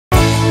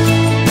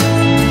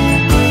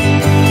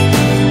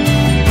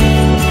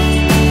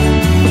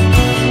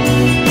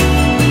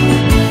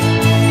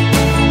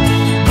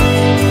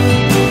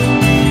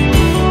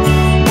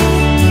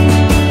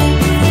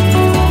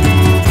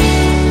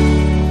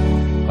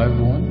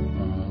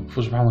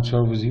First, Mohammed,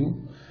 share with you.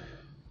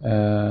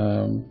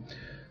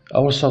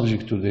 Our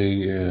subject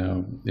today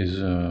is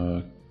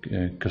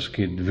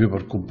Cascade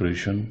vapor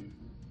compression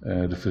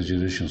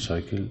refrigeration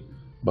cycle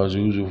by the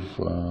use of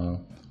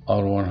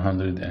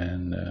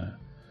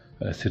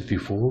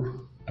R134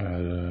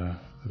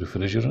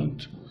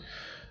 refrigerant.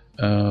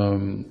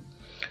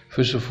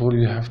 First of all,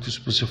 you have to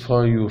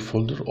specify your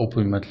folder.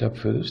 Open Matlab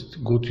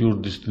first. Go to your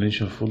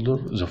destination folder,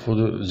 the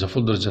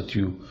folder that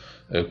you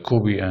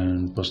copy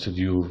and pasted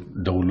your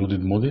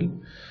downloaded model.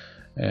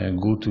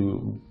 Go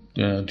to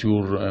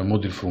your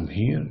model from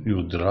here,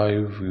 your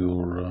drive,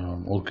 your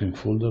working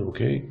folder,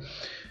 okay,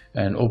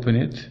 and open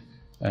it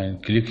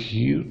and click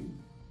here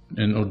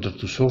in order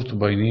to sort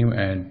by name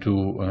and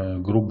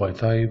to group by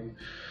type,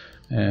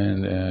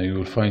 and you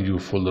will find your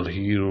folder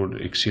here or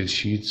Excel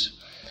sheets.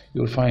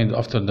 You will find,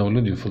 after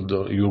downloading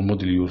folder your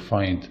model, you will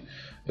find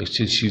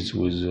Excel sheets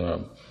with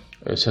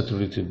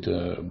saturated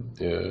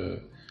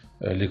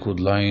liquid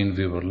line,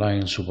 vapor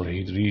line,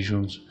 superheat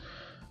regions,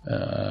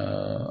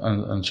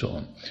 and so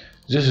on.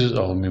 This is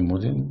our main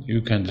model.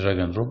 You can drag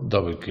and drop,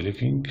 double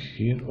clicking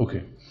here.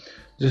 Okay,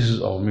 this is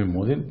our main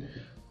model.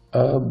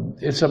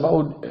 It's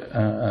about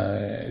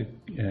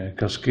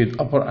Cascade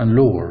upper and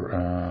lower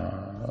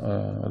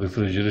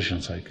refrigeration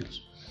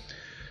cycles.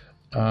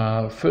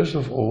 First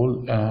of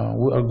all,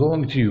 we are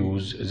going to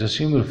use the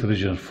same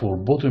refrigerant for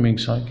bottoming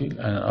cycle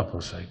and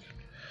upper cycle.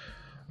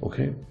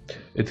 Okay,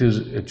 it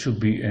should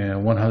be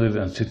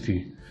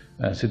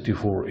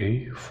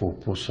 134A for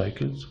both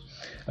cycles.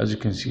 As you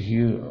can see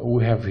here,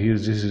 we have here,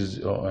 this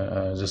is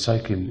the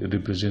cycle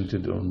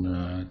represented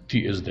on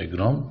TS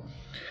diagram,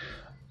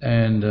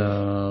 and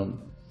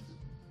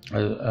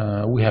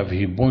we have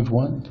here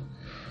 0.1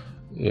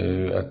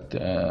 at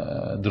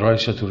dry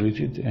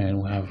saturated,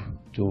 and we have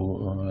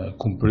to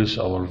compress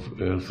our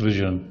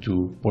refrigerant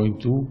to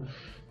 0.2,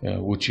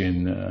 which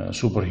in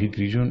superheat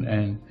region,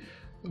 and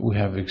we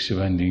have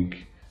expanding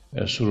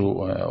through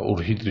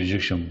or heat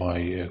rejection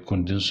by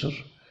condenser.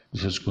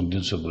 This is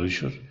condenser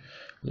pressure.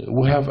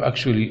 We have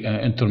actually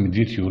an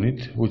intermediate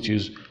unit, which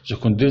is the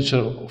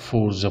condenser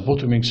for the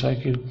bottoming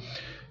cycle.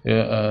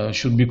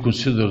 Should be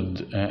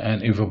considered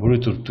an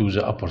evaporator to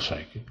the upper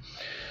cycle.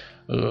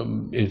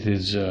 It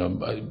is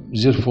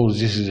therefore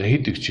this is a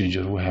heat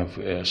exchanger. We have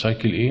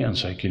cycle A and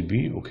cycle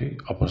B. Okay,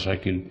 upper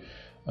cycle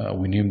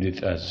we named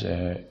it as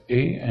A,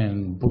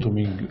 and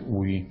bottoming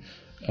we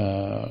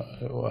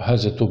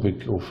has a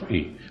topic of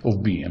B.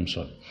 I'm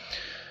sorry.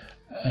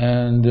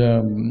 And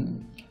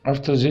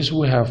after this,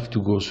 we have to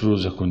go through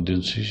the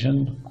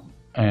condensation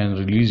and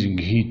releasing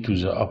heat to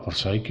the upper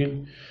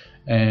cycle,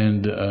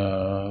 and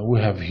we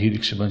have here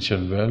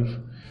expansion valve.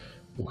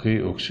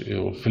 Okay, or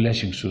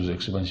flashing through the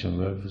expansion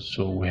valve.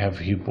 So we have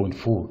here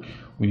 0.4.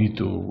 We need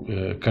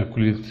to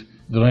calculate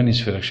the dryness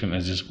fraction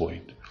at this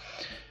point,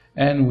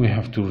 and we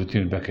have to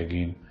return back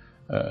again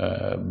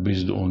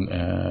based on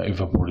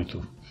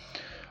evaporator.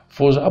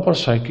 For the upper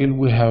cycle,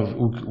 we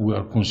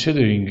are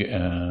considering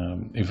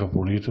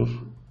evaporator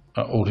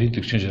or heat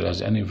exchanger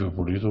as an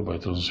evaporator by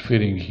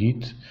transferring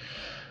heat.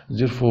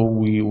 Therefore,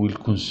 we will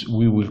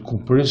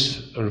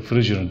compress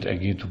refrigerant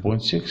again to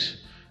 0.6.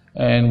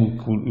 and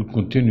we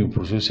continue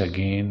process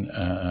again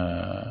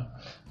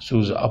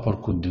through the upper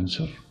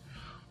condenser,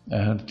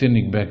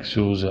 turning back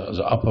through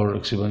the upper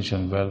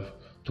expansion valve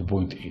to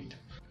 0.8.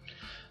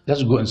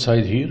 Let's go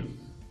inside here.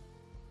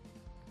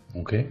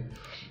 Okay,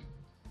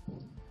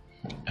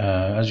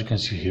 as you can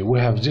see here, we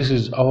have, this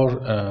is our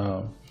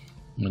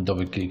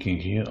double clicking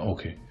here.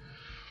 Okay,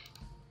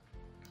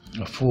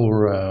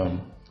 for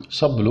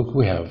sub-block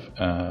we have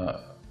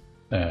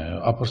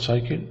upper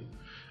cycle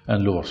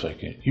and lower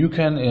cycle. You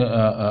can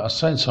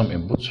assign some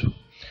inputs.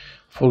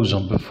 For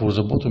example, for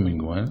the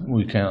bottoming one,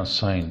 we can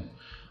assign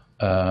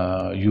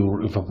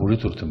your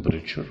evaporator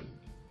temperature,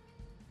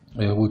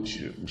 which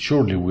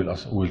surely will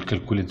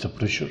calculate the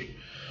pressure,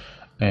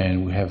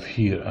 and we have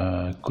here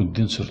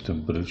condenser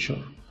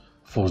temperature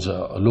for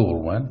the lower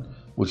one,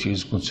 which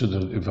is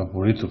considered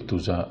evaporator to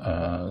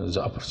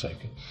the upper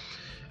cycle.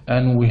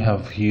 And we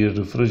have here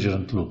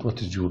refrigerant load.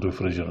 What is your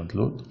refrigerant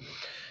load?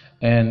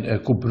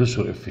 And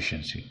compressor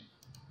efficiency.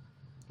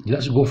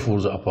 Let's go for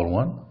the upper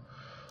one.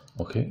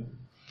 Okay,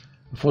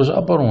 for the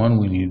upper one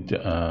we need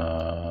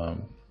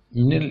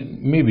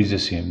maybe the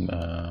same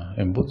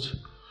inputs.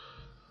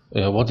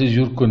 What is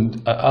your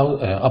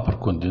upper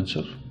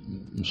condenser?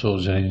 So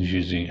the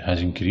range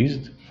has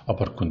increased.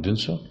 Upper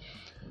condenser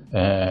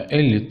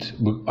inlet.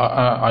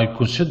 I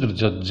consider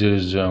that there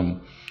is a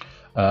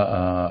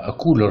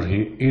cooler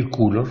here, air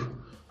cooler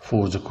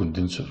for the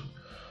condenser,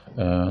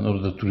 in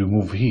order to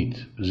remove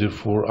heat.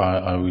 Therefore,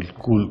 I will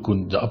cool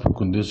the upper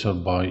condenser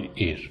by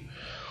air.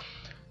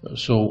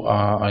 So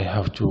I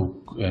have to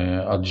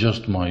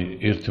adjust my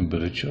air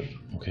temperature.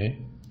 Okay.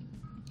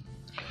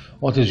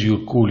 What is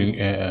your cooling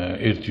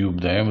air tube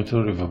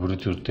diameter,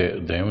 evaporator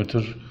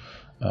diameter,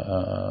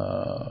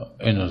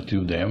 inner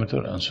tube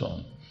diameter, and so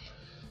on.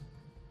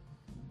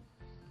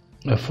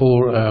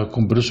 For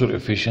compressor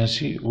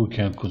efficiency, we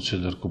can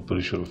consider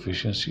compressor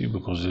efficiency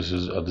because this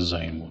is a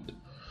design mode.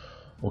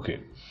 Okay,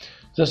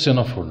 That's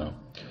enough for now.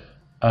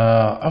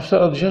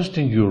 After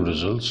adjusting your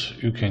results,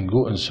 you can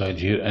go inside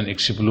here and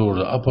explore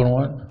the upper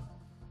one.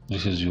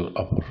 This is your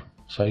upper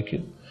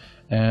cycle,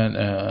 and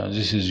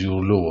this is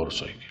your lower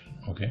cycle.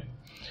 Okay,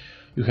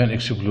 you can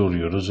explore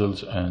your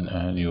results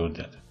and your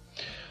data.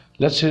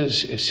 Let's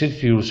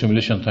set your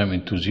simulation time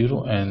into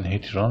 0 and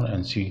hit run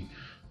and see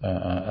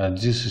at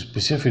these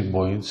specific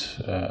points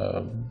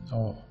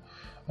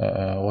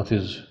what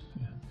is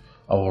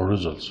our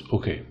results.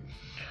 Okay,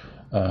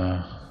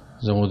 the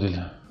model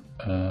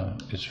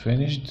is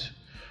finished.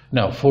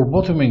 Now for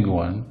bottoming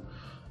one,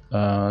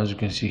 as you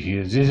can see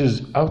here, this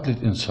is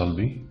outlet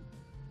enthalpy,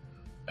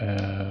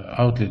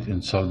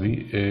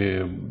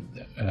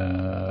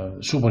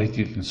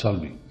 superheated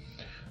enthalpy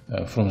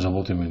from the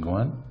bottoming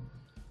one.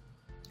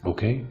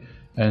 Okay,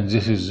 and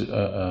this is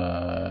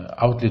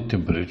outlet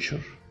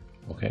temperature.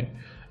 Okay,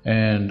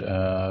 and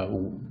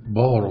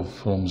power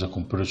from the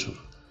compressor.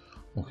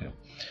 Okay,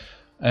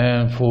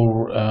 and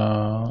for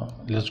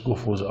let's go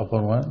for the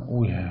upper one.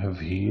 We have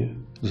here,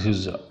 this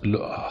is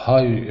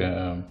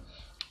high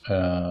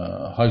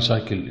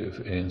cycle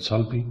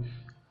enthalpy,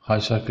 high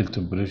cycle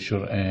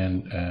temperature,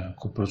 and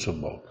compressor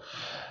power.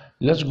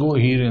 Let's go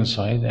here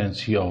inside and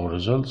see our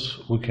results.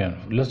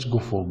 Let's go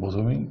for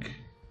bottoming.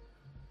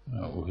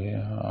 Okay,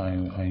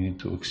 I need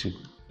to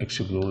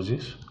explore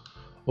this.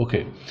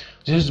 Okay,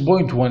 this is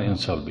 0.1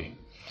 enthalpy.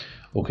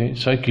 Okay,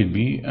 cycle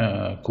B,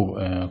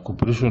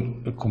 compressor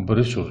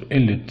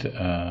inlet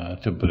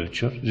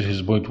temperature. This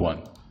is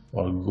 0.1.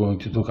 We're going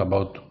to talk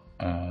about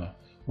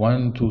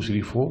 1, 2,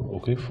 3, 4.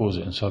 Okay, for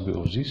the enthalpy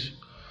of this.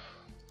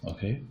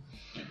 Okay,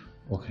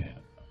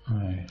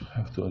 I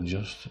have to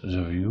adjust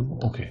the view.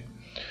 Okay,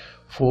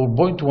 for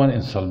 0.1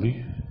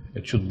 enthalpy,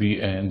 it should be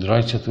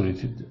dry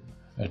saturated.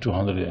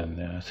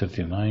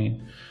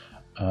 239,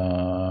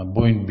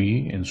 point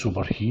B in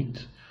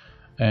superheat,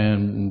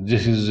 and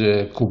this is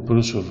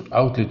compressor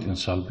outlet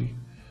enthalpy.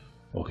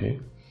 Okay,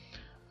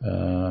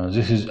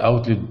 this is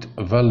outlet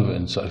valve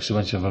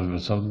expansion valve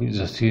enthalpy,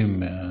 the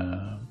same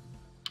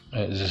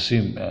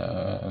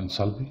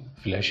enthalpy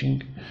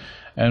flashing,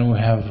 and we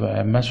have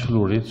mass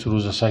flow rate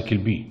through the cycle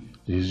B.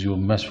 This is your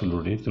mass flow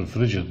rate,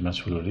 refrigerant mass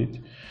flow rate,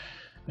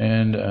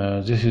 and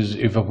this is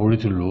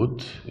evaporator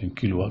load in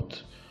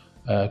kilowatt.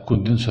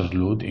 Condenser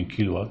load in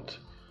kilowatt,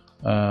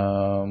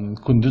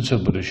 condenser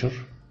pressure,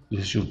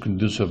 this is your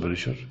condenser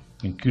pressure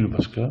in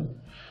kilopascal,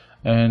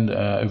 and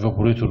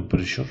evaporator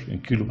pressure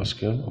in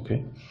kilopascal.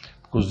 Okay,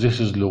 because this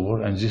is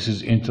lower and this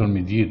is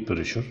intermediate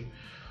pressure.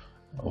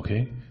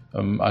 Okay,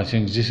 I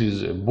think this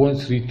is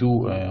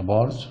 0.32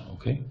 bars.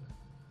 Okay,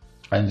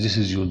 and this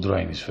is your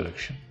dryness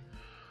fraction.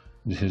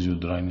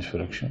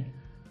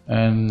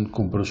 And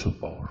compressor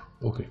power.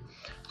 Okay,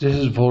 this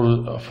is for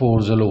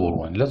the lower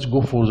one. Let's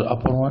go for the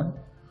upper one.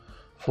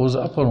 For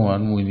the upper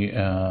one, we need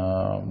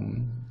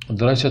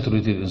dry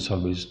saturated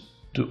enthalpy is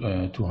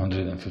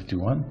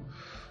 251.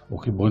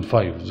 Okay,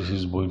 0.5. This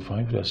is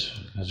 0.5.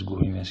 Let's go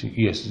in and see.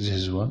 Yes, this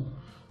is one.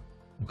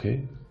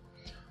 Okay,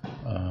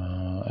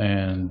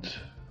 and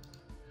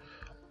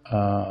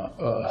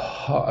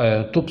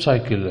top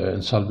cycle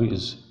enthalpy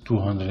is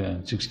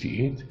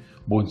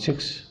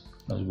 268.6.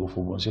 Let's go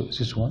for 0.6.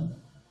 This one.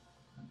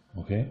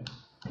 Okay,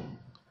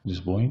 this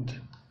point,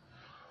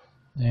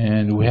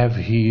 and we have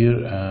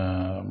here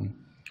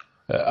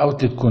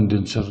outlet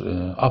condenser,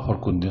 upper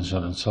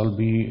condenser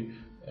enthalpy,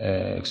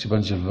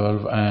 expansion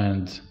valve,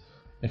 and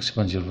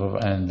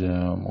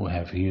we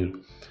have here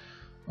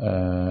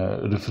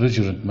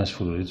refrigerant mass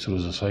flow rate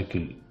through the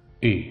cycle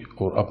A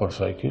or upper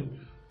cycle.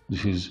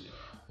 This is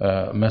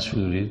mass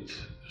flow rate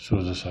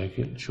through the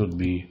cycle should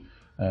be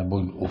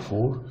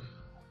 0.04,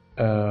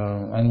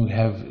 and we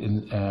have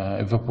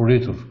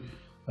evaporator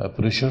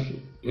pressure.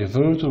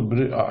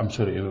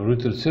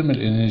 Evaporator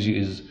thermal energy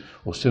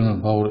or thermal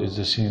power is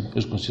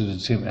considered the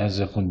same as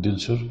the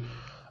condenser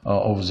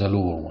of the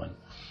lower one,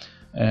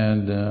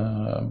 and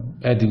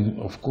adding,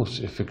 of course,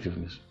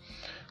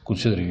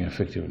 considering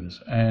effectiveness,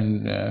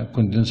 and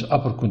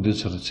upper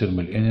condenser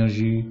thermal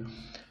energy,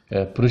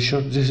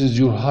 pressure. This is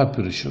your high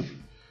pressure,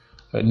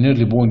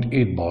 nearly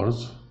 0.8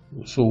 bars.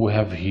 So we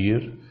have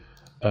here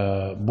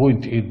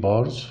 0.8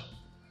 bars.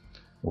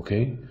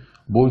 Okay,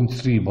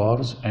 0.3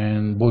 bars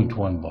and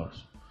 0.1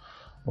 bars.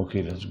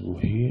 Okay, let's go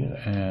here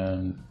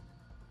and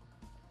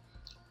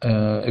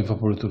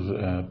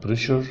evaporator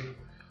pressure,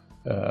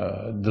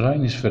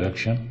 dryness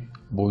fraction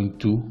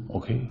 0.2.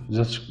 Okay,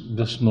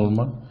 that's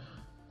normal.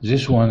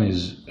 This one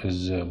is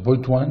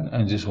 0.1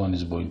 and this one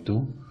is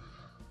 0.2.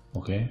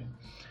 Okay,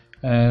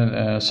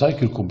 and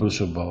cycle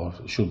compressor power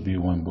should be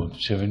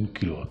 1.7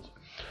 kilowatt.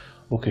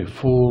 Okay,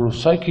 for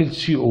cycle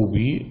COB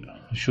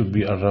should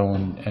be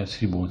around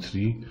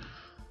 3.3,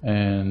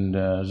 and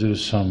there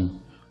is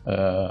some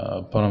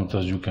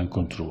parameters you can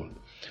control.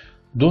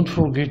 Don't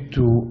forget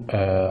to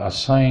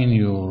assign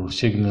your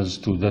signals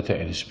to data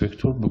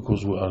inspector,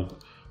 because we are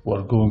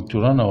going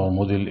to run our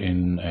model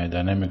in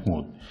dynamic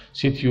mode.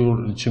 Set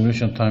your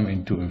simulation time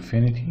into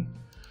infinity.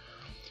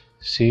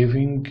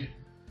 Saving.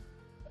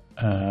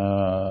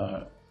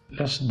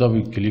 Let's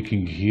double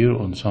clicking here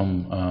on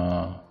some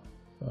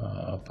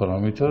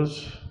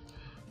parameters,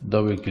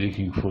 double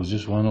clicking for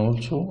this one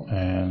also,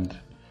 and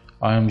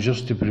I am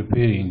just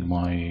preparing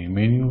my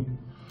menu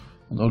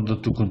in order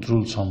to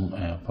control some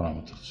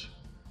parameters.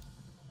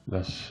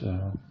 Let's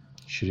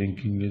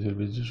shrinking a little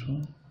bit this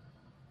one.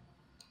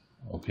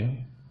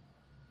 Okay,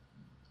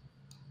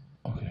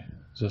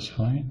 that's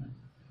fine.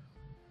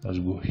 Let's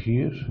go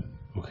here.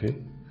 Okay,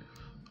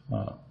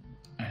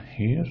 and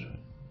here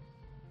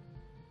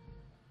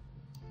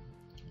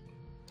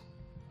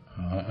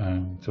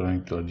I'm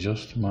trying to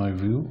adjust my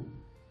view.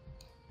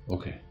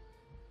 Okay,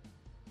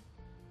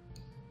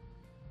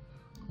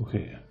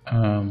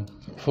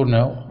 for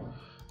now,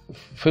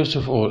 first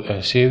of all,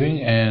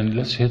 saving, and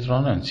let's hit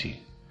run and see.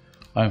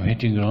 I'm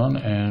hitting run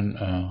and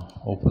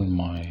open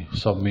my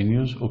sub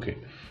menus. Okay,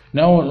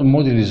 now the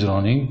model is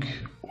running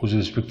with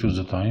respect to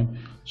the time,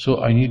 so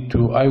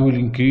I will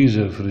increase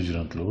the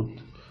refrigerant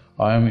load.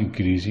 I am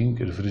increasing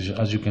refrigerant,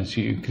 as you can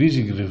see.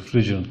 Increasing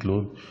refrigerant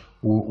load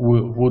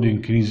would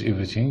increase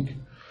everything.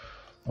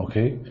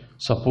 Okay,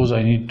 suppose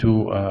I need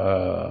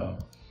to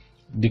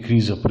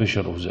decrease the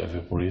pressure of the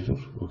evaporator.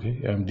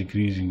 Okay, I'm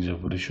decreasing the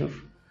pressure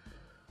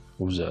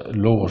of the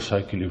lower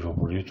cycle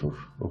evaporator.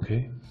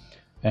 Okay,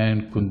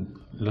 and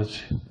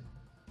let's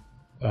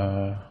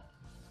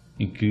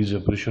increase the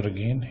pressure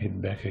again,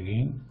 hit back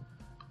again.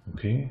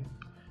 Okay,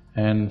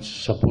 and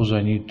suppose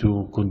I need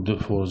to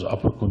for the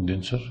upper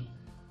condenser,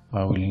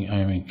 I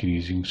am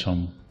increasing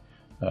some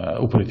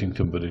operating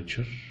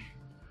temperature.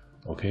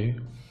 Okay,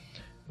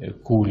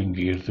 cooling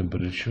air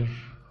temperature,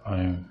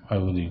 I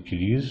will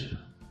increase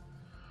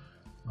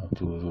up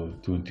to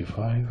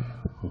 25.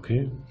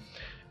 Okay,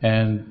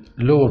 and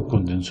lower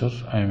condenser,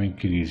 I am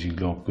increasing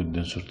lower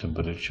condenser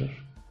temperature.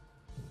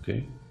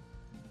 Okay,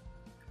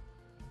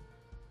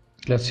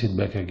 let's hit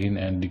back again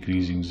and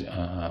decreasing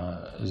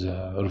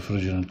the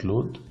refrigerant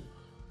load.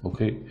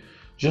 Okay,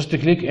 just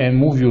click and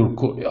move your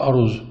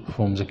arrows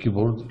from the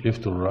keyboard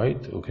left or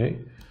right. Okay,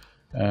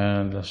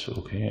 and let's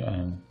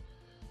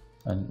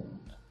and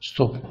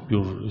stop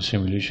your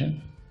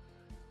simulation,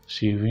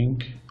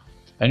 saving,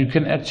 and you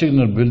can add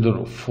signal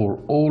builder for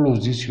all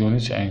of these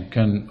units and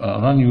can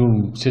run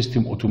your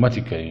system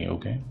automatically.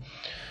 Okay,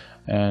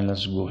 and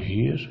let's go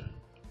here.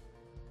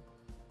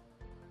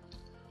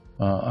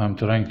 I'm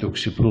trying to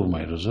explore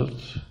my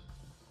results.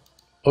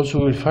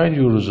 Also, you'll find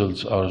your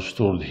results are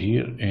stored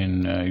here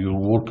in your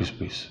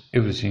workspace.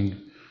 Everything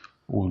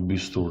will be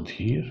stored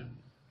here.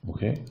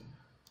 Okay,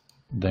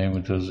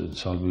 diameters,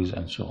 enthalpies,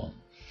 and so on.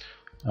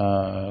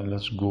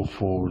 Let's go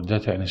for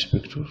data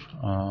inspector.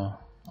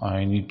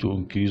 I need to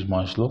increase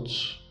my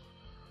slots.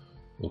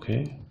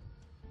 Okay,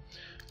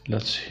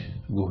 let's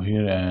go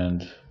here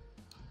and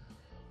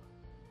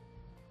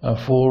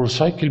for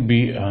cycle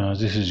B,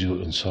 this is your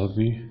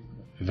enthalpy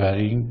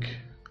varying,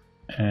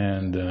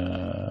 and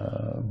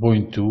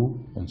 0.2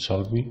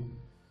 enthalpy.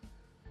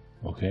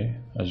 Okay,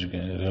 as you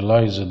can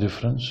realize the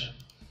difference,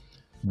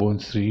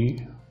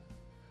 0.3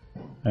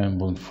 and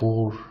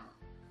 0.4.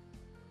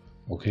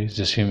 Okay, it's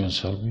the same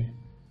enthalpy.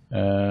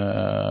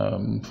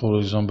 For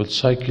example,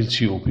 cycle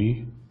COP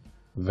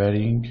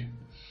varying,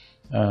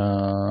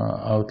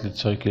 outlet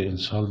cycle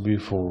enthalpy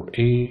for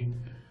A,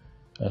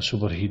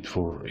 superheat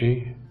for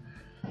A,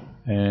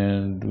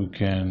 and we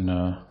can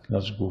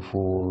let's go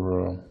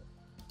for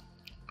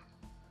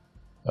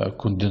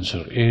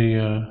condenser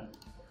area,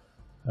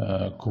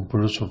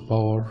 compressor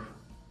power.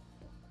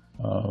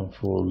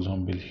 For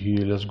example,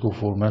 here let's go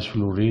for mass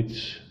flow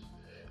rates.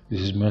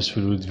 This is mass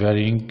flow rate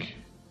varying,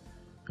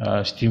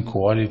 steam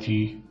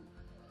quality.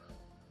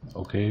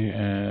 Okay,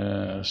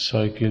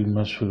 cycle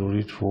mass flow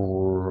rate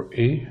for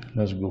A.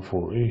 Let's go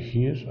for A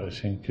here. I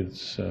think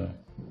it's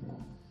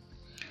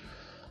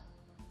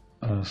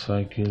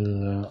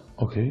cycle.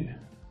 Okay,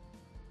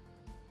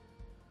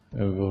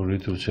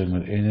 evaporator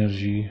thermal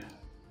energy,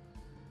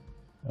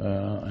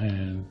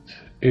 and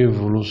air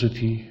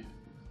velocity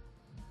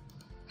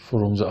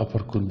from the upper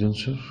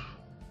condenser,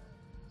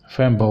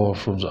 fan power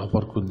from the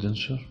upper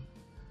condenser,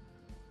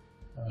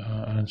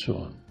 and so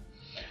on.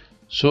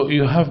 So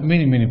you have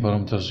many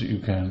parameters you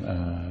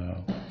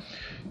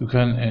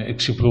can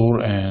explore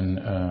and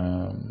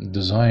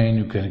design.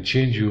 You can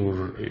change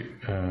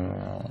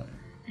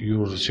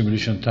your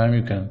simulation time.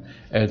 You can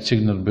add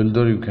signal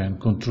builder. You can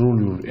control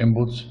your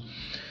inputs,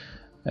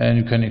 and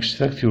you can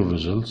extract your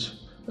results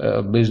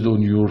based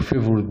on your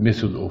favorite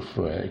method of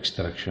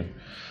extraction.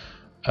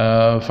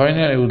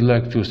 Finally, I would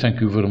like to thank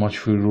you very much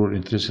for your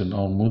interest in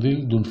our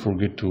model. Don't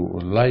forget to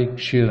like,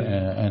 share,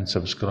 and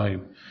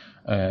subscribe.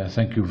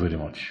 Thank you very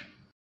much.